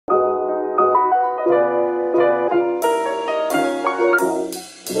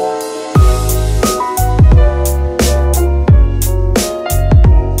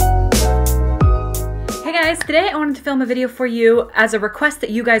wanted to film a video for you as a request that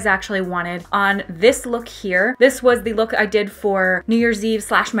you guys actually wanted on this look here. This was the look I did for New Year's Eve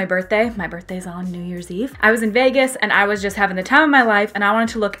 / my birthday. My birthday's on New Year's Eve. I was in Vegas and I was just having the time of my life and I wanted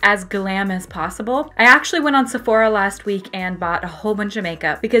to look as glam as possible. I actually went on Sephora last week and bought a whole bunch of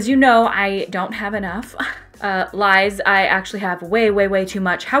makeup because you know I don't have enough. Lies, I actually have way too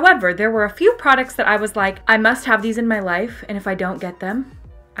much. However, there were a few products that I was like, I must have these in my life, and if I don't get them,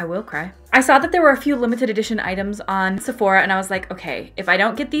 I will cry. I saw that there were a few limited edition items on Sephora and I was like, okay, if I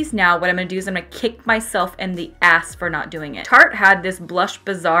don't get these now, what I'm gonna do is I'm gonna kick myself in the ass for not doing it. Tarte had this Blush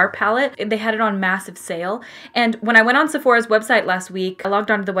Bazaar palette. They had it on massive sale. And when I went on Sephora's website last week, I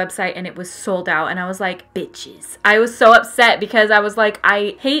logged onto the website and it was sold out and I was like, bitches. I was so upset because I was like,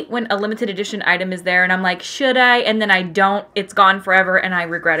 I hate when a limited edition item is there and I'm like, should I? And then I don't, it's gone forever and I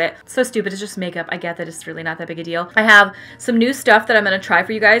regret it. So stupid, it's just makeup. I get that it's really not that big a deal. I have some new stuff that I'm gonna try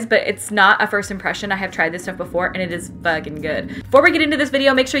for you guys, but it's not a first impression. I have tried this stuff before and it is fucking good. Before we get into this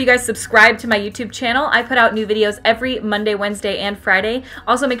video, make sure you guys subscribe to my YouTube channel. I put out new videos every Monday, Wednesday, and Friday.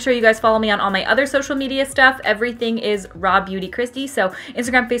 Also, make sure you guys follow me on all my other social media stuff. Everything is RawBeautyKristi. So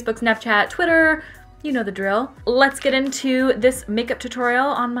Instagram, Facebook, Snapchat, Twitter, you know the drill. Let's get into this makeup tutorial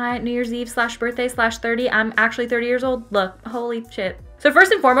on my New Year's Eve / birthday / 30. I'm actually 30 years old. Look, holy shit. So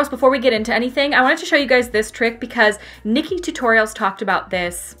first and foremost, before we get into anything, I wanted to show you guys this trick because Nikki Tutorials talked about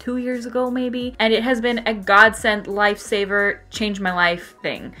this 2 years ago maybe, and it has been a godsend, lifesaver, changed my life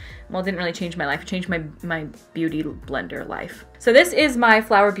thing. Well, it didn't really change my life, it changed my beauty blender life. So this is my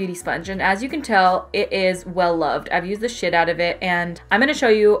Flower Beauty sponge, and as you can tell, it is well loved. I've used the shit out of it, and I'm gonna show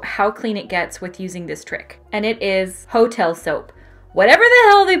you how clean it gets with using this trick. And it is hotel soap. Whatever the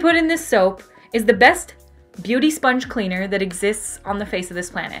hell they put in this soap is the best beauty sponge cleaner that exists on the face of this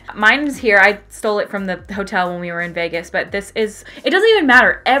planet. Mine is here. I stole it from the hotel when we were in Vegas, but this is, it doesn't even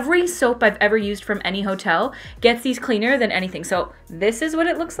matter. Every soap I've ever used from any hotel gets these cleaner than anything. So this is what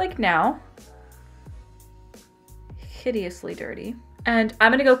it looks like now. Hideously dirty. And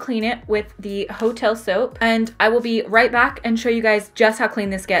I'm gonna go clean it with the hotel soap, and I will be right back and show you guys just how clean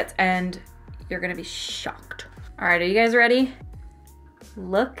this gets, and you're gonna be shocked. All right, are you guys ready?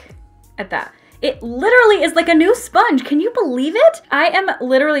 Look at that. It literally is like a new sponge. Can you believe it? I am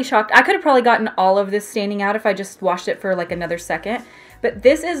literally shocked. I could have probably gotten all of this staining out if I just washed it for like another second. But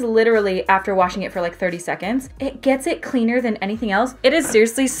this is literally after washing it for like 30 seconds. It gets it cleaner than anything else. It is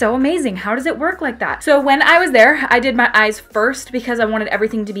seriously so amazing. How does it work like that? So when I was there, I did my eyes first because I wanted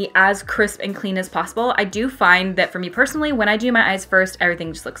everything to be as crisp and clean as possible. I do find that for me personally, when I do my eyes first,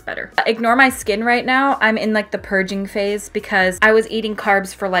 everything just looks better. Ignore my skin right now. I'm in like the purging phase because I was eating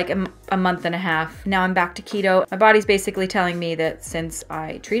carbs for like a month and a half. Now I'm back to keto. My body's basically telling me that since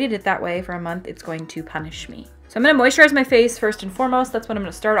I treated it that way for a month, it's going to punish me. So I'm gonna moisturize my face first and foremost. That's what I'm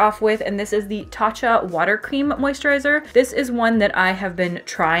gonna start off with. And this is the Tatcha Water Cream Moisturizer. This is one that I have been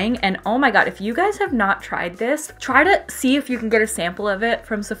trying. And oh my God, if you guys have not tried this, try to see if you can get a sample of it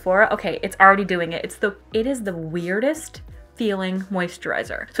from Sephora. Okay, it's already doing it. It is the weirdest feeling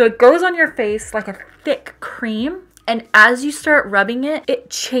moisturizer. So it goes on your face like a thick cream. And as you start rubbing it,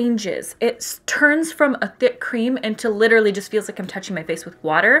 it changes. It turns from a thick cream into literally just feels like I'm touching my face with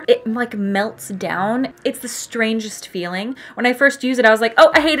water. It like melts down. It's the strangest feeling. When I first used it, I was like,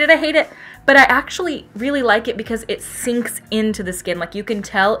 oh, I hate it, I hate it. But I actually really like it because it sinks into the skin. Like you can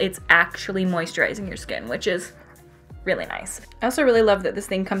tell it's actually moisturizing your skin, which is really nice. I also really love that this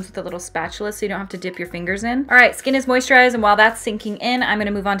thing comes with a little spatula so you don't have to dip your fingers in. All right, skin is moisturized, and while that's sinking in, I'm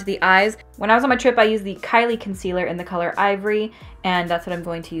gonna move on to the eyes. When I was on my trip, I used the Kylie concealer in the color Ivory, and that's what I'm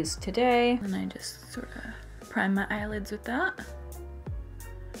going to use today. And I just sort of prime my eyelids with that.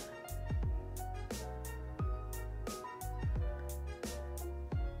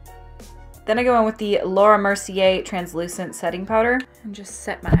 Then I go in with the Mercier translucent setting powder and just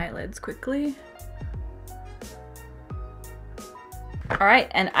set my eyelids quickly. All right,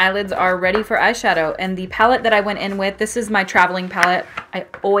 and eyelids are ready for eyeshadow. And the palette that I went in with, this is my traveling palette. I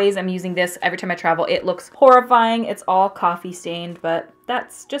always am using this every time I travel. It looks horrifying. It's all coffee stained, but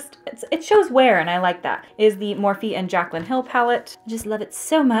that's just, it shows wear, and I like that. It is the Morphe and Jaclyn Hill palette. I just love it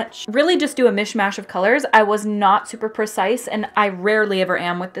so much. Really just do a mishmash of colors. I was not super precise, and I rarely ever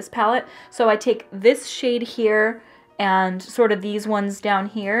am with this palette. So I take this shade here, and sort of these ones down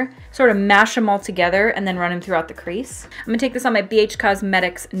here, sort of mash them all together and then run them throughout the crease. I'm gonna take this on my BH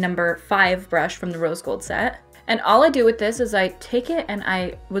Cosmetics number 5 brush from the Rose Gold set. And all I do with this is I take it and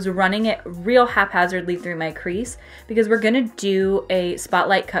I was running it real haphazardly through my crease because we're gonna do a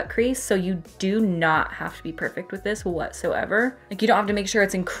spotlight cut crease, so you do not have to be perfect with this whatsoever. Like you don't have to make sure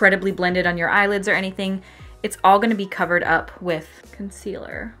it's incredibly blended on your eyelids or anything. It's all gonna be covered up with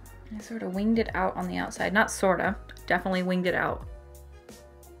concealer. I sort of winged it out on the outside. Not sorta, definitely winged it out.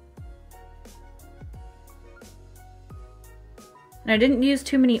 And I didn't use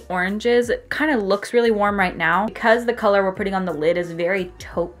too many oranges. It kind of looks really warm right now. Because the color we're putting on the lid is very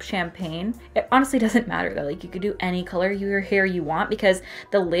taupe champagne, it honestly doesn't matter though. Like you could do any color your hair you want because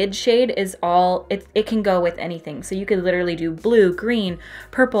the lid shade is all, it can go with anything. So you could literally do blue, green,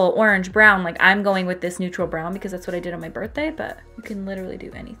 purple, orange, brown. Like I'm going with this neutral brown because that's what I did on my birthday, but you can literally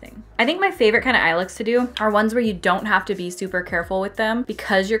do anything. I think my favorite kind of eye looks to do are ones where you don't have to be super careful with them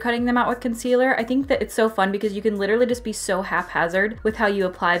because you're cutting them out with concealer. I think that it's so fun because you can literally just be so haphazard with how you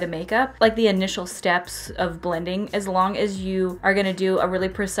apply the makeup, like the initial steps of blending, as long as you are gonna do a really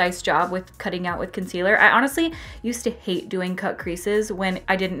precise job with cutting out with concealer. I honestly used to hate doing cut creases when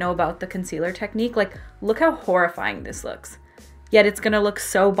I didn't know about the concealer technique. Like, look how horrifying this looks. Yet it's gonna look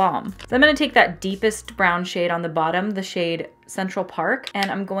so bomb. So I'm gonna take that deepest brown shade on the bottom, the shade Central Park,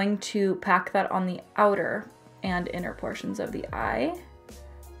 and I'm going to pack that on the outer and inner portions of the eye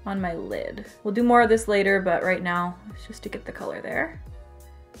on my lid. We'll do more of this later, but right now it's just to get the color there.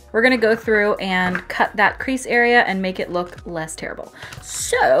 We're gonna go through and cut that crease area and make it look less terrible.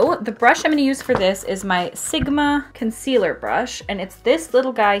 So the brush I'm gonna use for this is my Sigma concealer brush, and it's this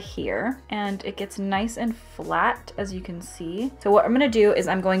little guy here, and it gets nice and flat, as you can see. So what I'm gonna do is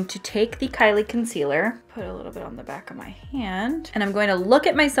I'm going to take the Kylie concealer, put a little bit on the back of my hand, and I'm going to look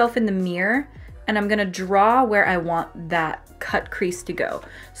at myself in the mirror, and I'm gonna draw where I want that cut crease to go.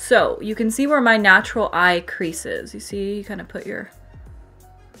 So you can see where my natural eye crease is. You see, you kind of put your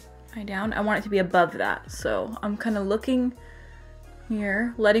eye down. I want it to be above that. So I'm kind of looking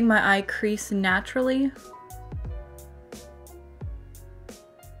here, letting my eye crease naturally.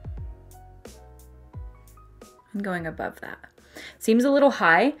 And going above that. Seems a little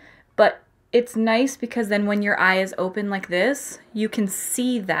high, but it's nice because then when your eye is open like this, you can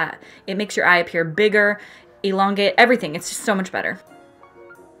see that. It makes your eye appear bigger, elongate, everything. It's just so much better.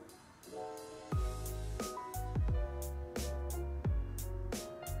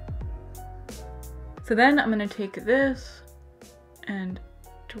 So then I'm gonna take this and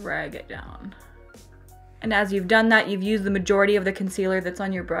drag it down. And as you've done that, you've used the majority of the concealer that's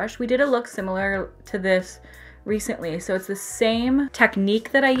on your brush. We did a look similar to this recently, so it's the same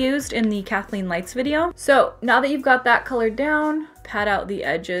technique that I used in the Kathleen Lights video. So now that you've got that color down, pat out the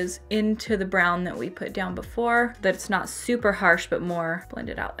edges into the brown that we put down before, that it's not super harsh but more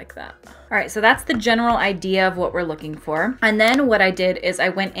blended out like that. All right, so that's the general idea of what we're looking for. And then what I did is I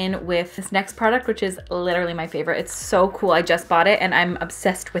went in with this next product, which is literally my favorite. It's so cool. I just bought it and I'm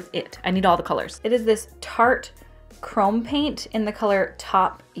obsessed with it. I need all the colors. It is this Tarte chrome paint in the color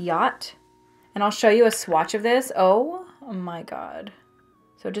Top Yacht. And I'll show you a swatch of this. Oh my God.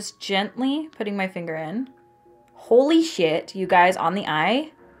 So just gently putting my finger in. Holy shit, you guys, on the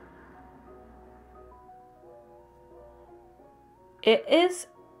eye. It is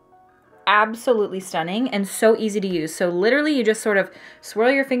absolutely stunning and so easy to use. So literally you just sort of swirl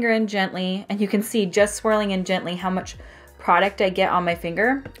your finger in gently, and you can see just swirling in gently how much product I get on my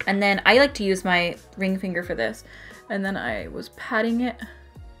finger. And then I like to use my ring finger for this. And then I was patting it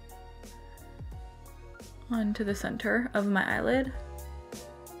onto the center of my eyelid.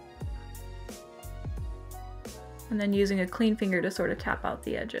 And then using a clean finger to sort of tap out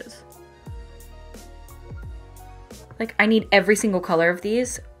the edges. Like, I need every single color of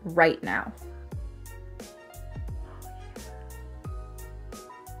these right now.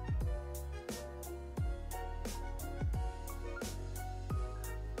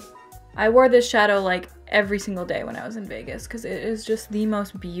 I wore this shadow like every single day when I was in Vegas because it is just the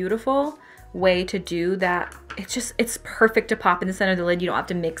most beautiful way to do that. It's perfect to pop in the center of the lid. You don't have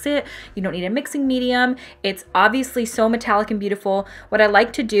to mix it. You don't need a mixing medium. It's obviously so metallic and beautiful. What I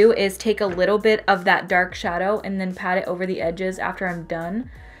like to do is take a little bit of that dark shadow and then pat it over the edges after I'm done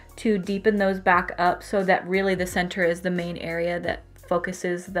to deepen those back up so that really the center is the main area that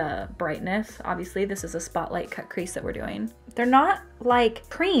focuses the brightness. Obviously, this is a spotlight cut crease that we're doing. They're not like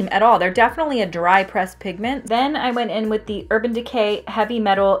cream at all. They're definitely a dry pressed pigment. Then I went in with the Urban Decay Heavy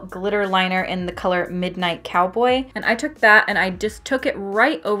Metal Glitter Liner in the color Midnight Cowboy. And I took that and I just took it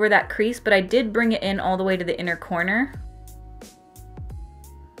right over that crease, but I did bring it in all the way to the inner corner.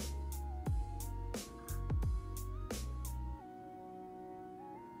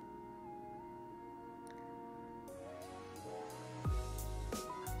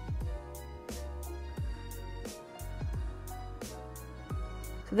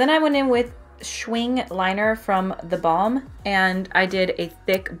 Then I went in with Schwing liner from the Balm, and I did a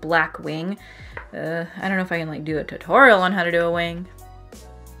thick black wing. I don't know if I can like do a tutorial on how to do a wing.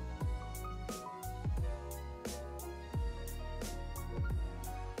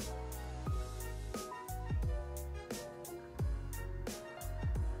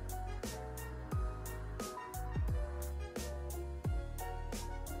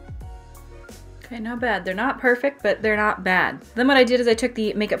 Okay, not bad. They're not perfect, but they're not bad. Then what I did is I took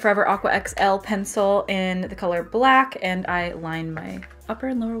the Makeup Forever Aqua XL pencil in the color black and I lined my upper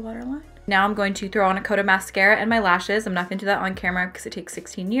and lower waterline. Now I'm going to throw on a coat of mascara and my lashes. I'm not going to do that on camera because it takes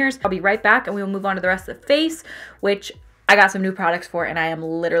 16 years. I'll be right back and we will move on to the rest of the face, which I got some new products for and I am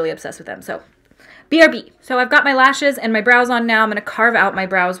literally obsessed with them. So BRB. So I've got my lashes and my brows on now. I'm going to carve out my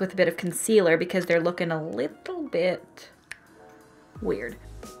brows with a bit of concealer because they're looking a little bit weird.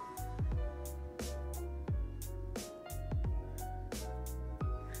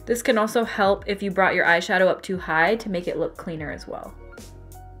 This can also help if you brought your eyeshadow up too high to make it look cleaner as well.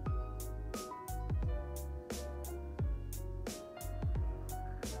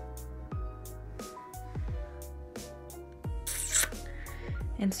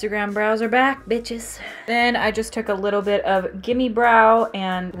 Instagram brows are back, bitches. Then I just took a little bit of Gimme Brow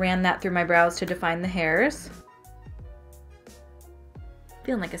and ran that through my brows to define the hairs.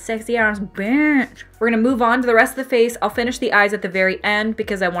 Feeling like a sexy ass bitch. We're gonna move on to the rest of the face. I'll finish the eyes at the very end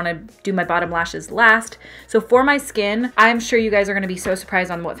because I wanna do my bottom lashes last. So for my skin, I'm sure you guys are gonna be so surprised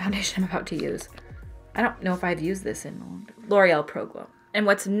on what foundation I'm about to use. I don't know if I've used this in a long time. L'Oreal Pro Glow. And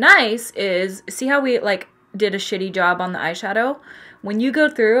what's nice is, see how we like did a shitty job on the eyeshadow? When you go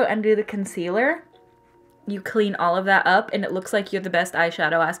through and do the concealer, you clean all of that up and it looks like you're the best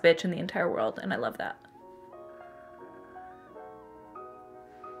eyeshadow ass bitch in the entire world, and I love that.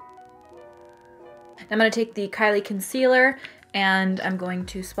 I'm going to take the Kylie concealer and I'm going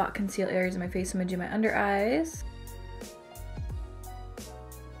to spot conceal areas of my face. I'm going to do my under eyes.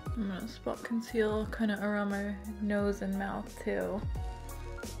 I'm going to spot conceal kind of around my nose and mouth too.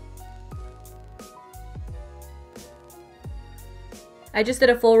 I just did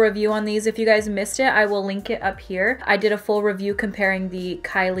a full review on these. If you guys missed it, I will link it up here. I did a full review comparing the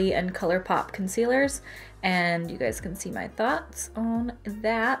Kylie and ColourPop concealers, and you guys can see my thoughts on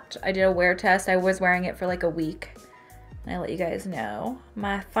that. I did a wear test. I was wearing it for like a week, and I let you guys know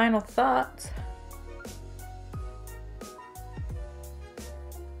my final thoughts.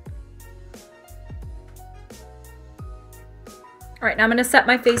 All right, now I'm gonna set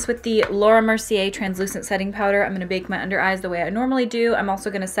my face with the Mercier translucent setting powder. I'm gonna bake my under eyes the way I normally do. I'm also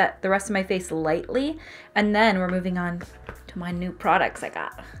gonna set the rest of my face lightly, and then we're moving on to my new products I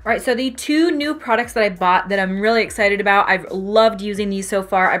got. All right, so the two new products that I bought that I'm really excited about, I've loved using these so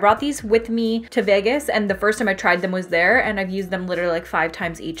far. I brought these with me to Vegas, and the first time I tried them was there, and I've used them literally like 5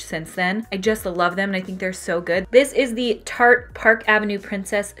 times each since then. I just love them, and I think they're so good. This is the Tarte Park Avenue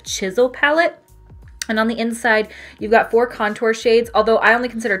Princess Chisel Palette. And on the inside, you've got 4 contour shades, although I only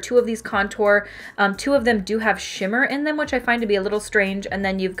consider 2 of these contour. 2 of them do have shimmer in them, which I find to be a little strange. And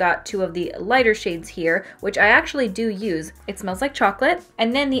then you've got 2 of the lighter shades here, which I actually do use. It smells like chocolate.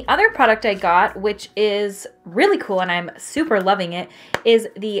 And then the other product I got, which is really cool and I'm super loving it, is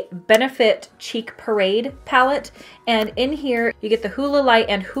the Benefit Cheek Parade palette. And in here, you get the Hoola Light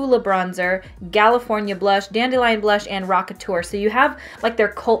and Hoola Bronzer, California Blush, Dandelion Blush, and Rockateur. So you have like their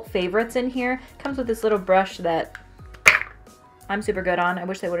cult favorites in here. Comes with this little brush that I'm super good on. I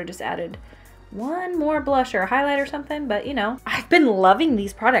wish they would have just added one more blush or a highlight or something, but you know, I've been loving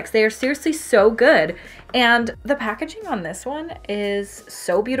these products. They are seriously so good. And the packaging on this one is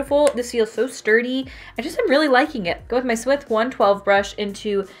so beautiful. This feels so sturdy. I just am really liking it. Go with my Smith 112 brush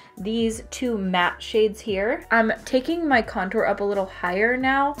into these 2 matte shades here. I'm taking my contour up a little higher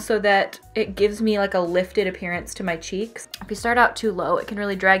now so that it gives me like a lifted appearance to my cheeks. If you start out too low, it can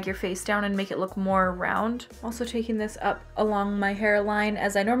really drag your face down and make it look more round. Also taking this up along my hairline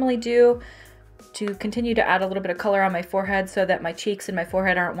as I normally do, to continue to add a little bit of color on my forehead so that my cheeks and my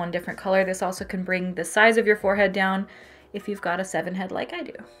forehead aren't one different color. This also can bring the size of your forehead down if you've got a 7 head like I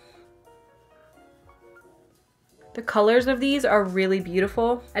do. The colors of these are really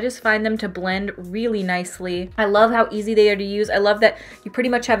beautiful. I just find them to blend really nicely. I love how easy they are to use. I love that you pretty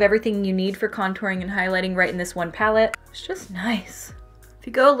much have everything you need for contouring and highlighting right in this one palette. It's just nice. If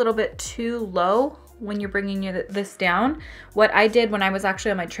you go a little bit too low when you're bringing this down, what I did when I was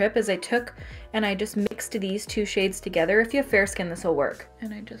actually on my trip is I took and I just mixed these 2 shades together. If you have fair skin, this will work.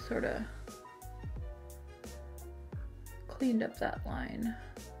 And I just sort of cleaned up that line.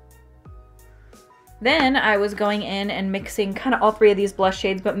 Then I was going in and mixing kind of all 3 of these blush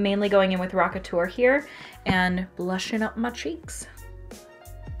shades, but mainly going in with Rockateur here and blushing up my cheeks.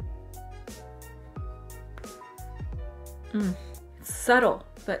 It's subtle,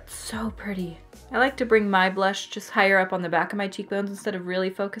 but so pretty. I like to bring my blush just higher up on the back of my cheekbones instead of really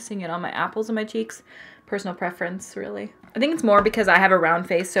focusing it on my apples of my cheeks. Personal preference, really. I think it's more because I have a round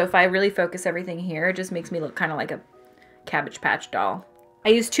face, so if I really focus everything here, it just makes me look kind of like a Cabbage Patch doll. I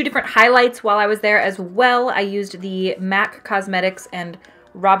used 2 different highlights while I was there as well. I used the MAC Cosmetics and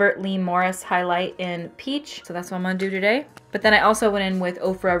Robert Lee Morris highlight in Peach. So that's what I'm gonna do today. But then I also went in with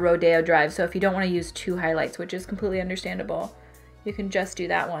OFRA Rodeo Drive. So if you don't wanna use 2 highlights, which is completely understandable, you can just do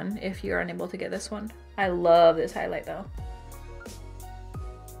that one if you're unable to get this one. I love this highlight though.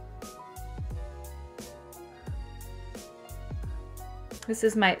 This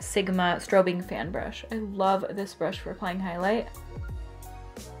is my Sigma strobing fan brush. I love this brush for applying highlight.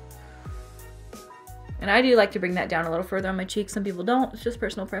 And I do like to bring that down a little further on my cheeks. Some people don't, it's just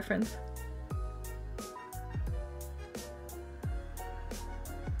personal preference.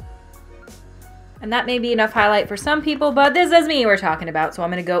 And that may be enough highlight for some people, but this is me we're talking about. So I'm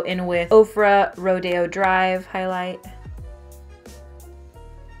gonna go in with OFRA Rodeo Drive highlight.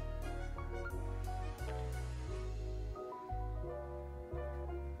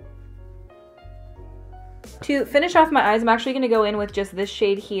 To finish off my eyes, I'm actually going to go in with just this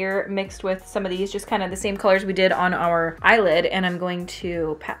shade here mixed with some of these, just kind of the same colors we did on our eyelid, and I'm going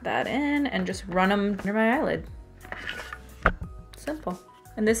to pat that in and just run them under my eyelid. Simple.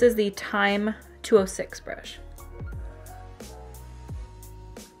 And this is the Time 206 brush.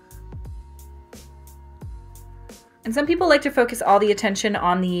 And some people like to focus all the attention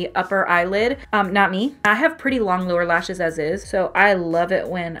on the upper eyelid. Not me. I have pretty long lower lashes as is, so I love it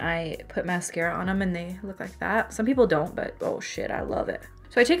when I put mascara on them and they look like that. Some people don't, but oh shit, I love it.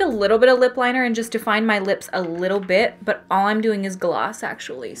 So I take a little bit of lip liner and just define my lips a little bit, but all I'm doing is gloss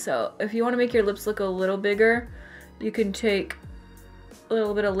actually. So if you want to make your lips look a little bigger, you can take a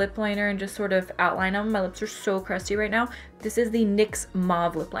little bit of lip liner and just sort of outline them. My lips are so crusty right now. This is the NYX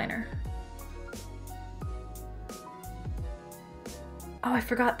Mauve lip liner. Oh, I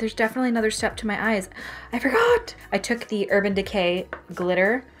forgot. There's definitely another step to my eyes. I forgot. I took the Urban Decay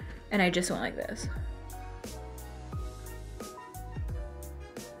glitter and I just went like this.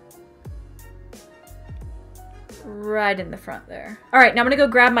 Right in the front there. All right, now I'm gonna go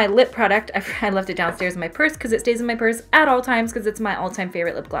grab my lip product. I left it downstairs in my purse because it stays in my purse at all times because it's my all-time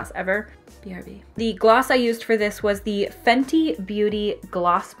favorite lip gloss ever. BRB. The gloss I used for this was the Fenty Beauty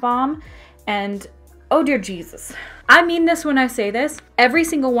Gloss Balm, and oh dear Jesus. I mean this when I say this. Every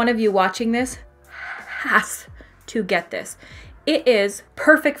single one of you watching this has to get this. It is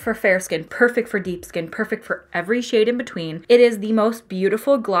perfect for fair skin, perfect for deep skin, perfect for every shade in between. It is the most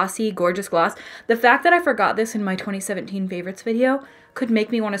beautiful, glossy, gorgeous gloss. The fact that I forgot this in my 2017 favorites video could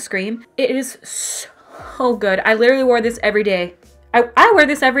make me want to scream. It is so good. I literally wore this every day. I wear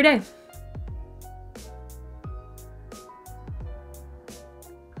this every day.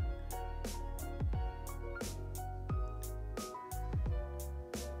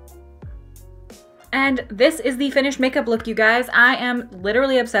 And this is the finished makeup look, you guys. I am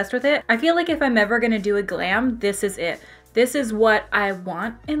literally obsessed with it. I feel like if I'm ever gonna do a glam, this is it. This is what I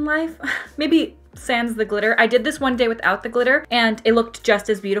want in life. Maybe sans the glitter. I did this one day without the glitter and it looked just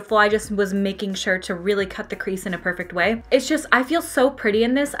as beautiful. I just was making sure to really cut the crease in a perfect way. It's just, I feel so pretty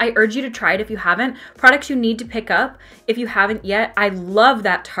in this. I urge you to try it if you haven't. Products you need to pick up if you haven't yet. I love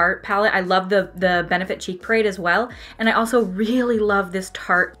that Tarte palette. I love the Benefit Cheek Parade as well. And I also really love this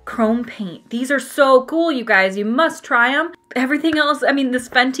Tarte Chrome Paint. These are so cool, you guys. You must try them. Everything else, I mean, this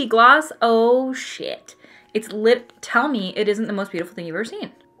Fenty gloss, oh shit. It's lit. Tell me it isn't the most beautiful thing you've ever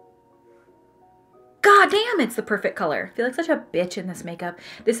seen. God damn, it's the perfect color. I feel like such a bitch in this makeup.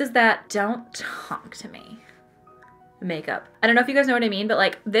 This is that don't talk to me makeup. I don't know if you guys know what I mean, but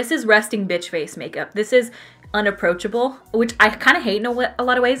like this is resting bitch face makeup. This is unapproachable, which I kind of hate in a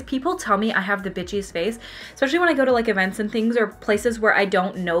lot of ways. People tell me I have the bitchiest face, especially when I go to like events and things or places where I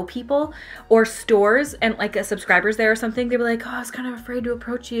don't know people or stores and like a subscriber's there or something. They'll be like, oh, I was kind of afraid to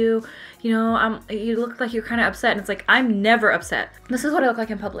approach you. You know, you look like you're kind of upset. And it's like, I'm never upset. This is what I look like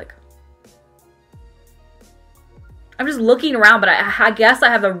in public. I'm just looking around, but I guess I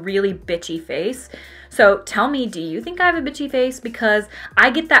have a really bitchy face. So tell me, do you think I have a bitchy face? Because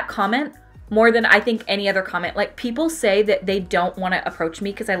I get that comment more than I think any other comment. Like people say that they don't want to approach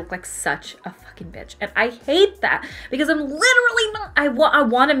me because I look like such a fucking bitch. And I hate that because I'm literally not. I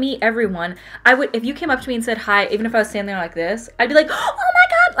want to meet everyone. I would, if you came up to me and said hi, even if I was standing there like this, I'd be like, oh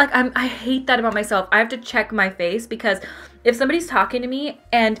my God. Like I hate that about myself. I have to check my face because if somebody's talking to me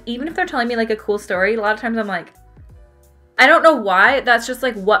and even if they're telling me like a cool story, a lot of times I'm like, I don't know why. That's just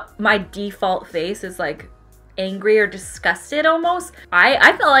like what my default face is, like angry or disgusted almost.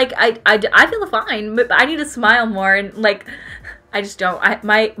 I feel like I feel fine, but I need to smile more and like I just don't.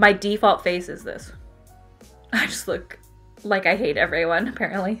 My default face is this. I just look like I hate everyone,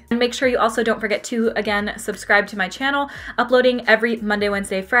 apparently. And make sure you also don't forget to, again, subscribe to my channel, uploading every Monday,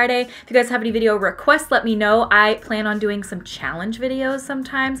 Wednesday, Friday. If you guys have any video requests, let me know. I plan on doing some challenge videos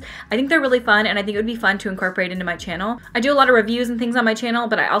sometimes. I think they're really fun, and I think it would be fun to incorporate into my channel. I do a lot of reviews and things on my channel,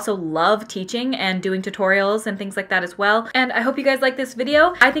 but I also love teaching and doing tutorials and things like that as well. And I hope you guys like this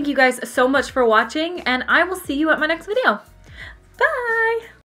video. I thank you guys so much for watching, and I will see you at my next video. Bye!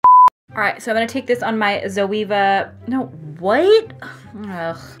 All right, so I'm gonna take this on my Zoeva, no, what?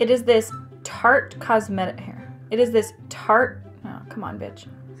 Ugh. It is this Tarte cosmetic, here. It is this Tarte, oh, come on, bitch.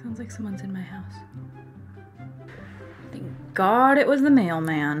 Sounds like someone's in my house. Thank God it was the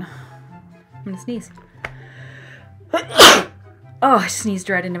mailman. I'm gonna sneeze. Oh, I sneezed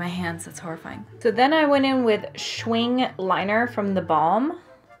right into my hands, that's horrifying. So then I went in with Schwing liner from the Balm.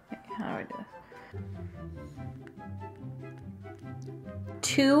 Wait, how do I do this?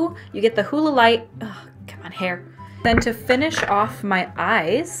 2, you get the Hula Light, oh, come on, hair. Then to finish off my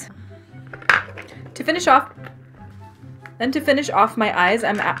eyes,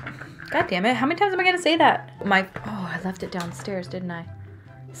 I'm at, God damn it, how many times am I gonna say that? Oh, I left it downstairs, didn't I?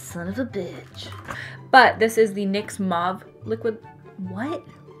 Son of a bitch. But this is the NYX Mauve Liquid, what?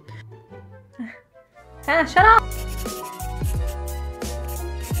 Ah, shut up!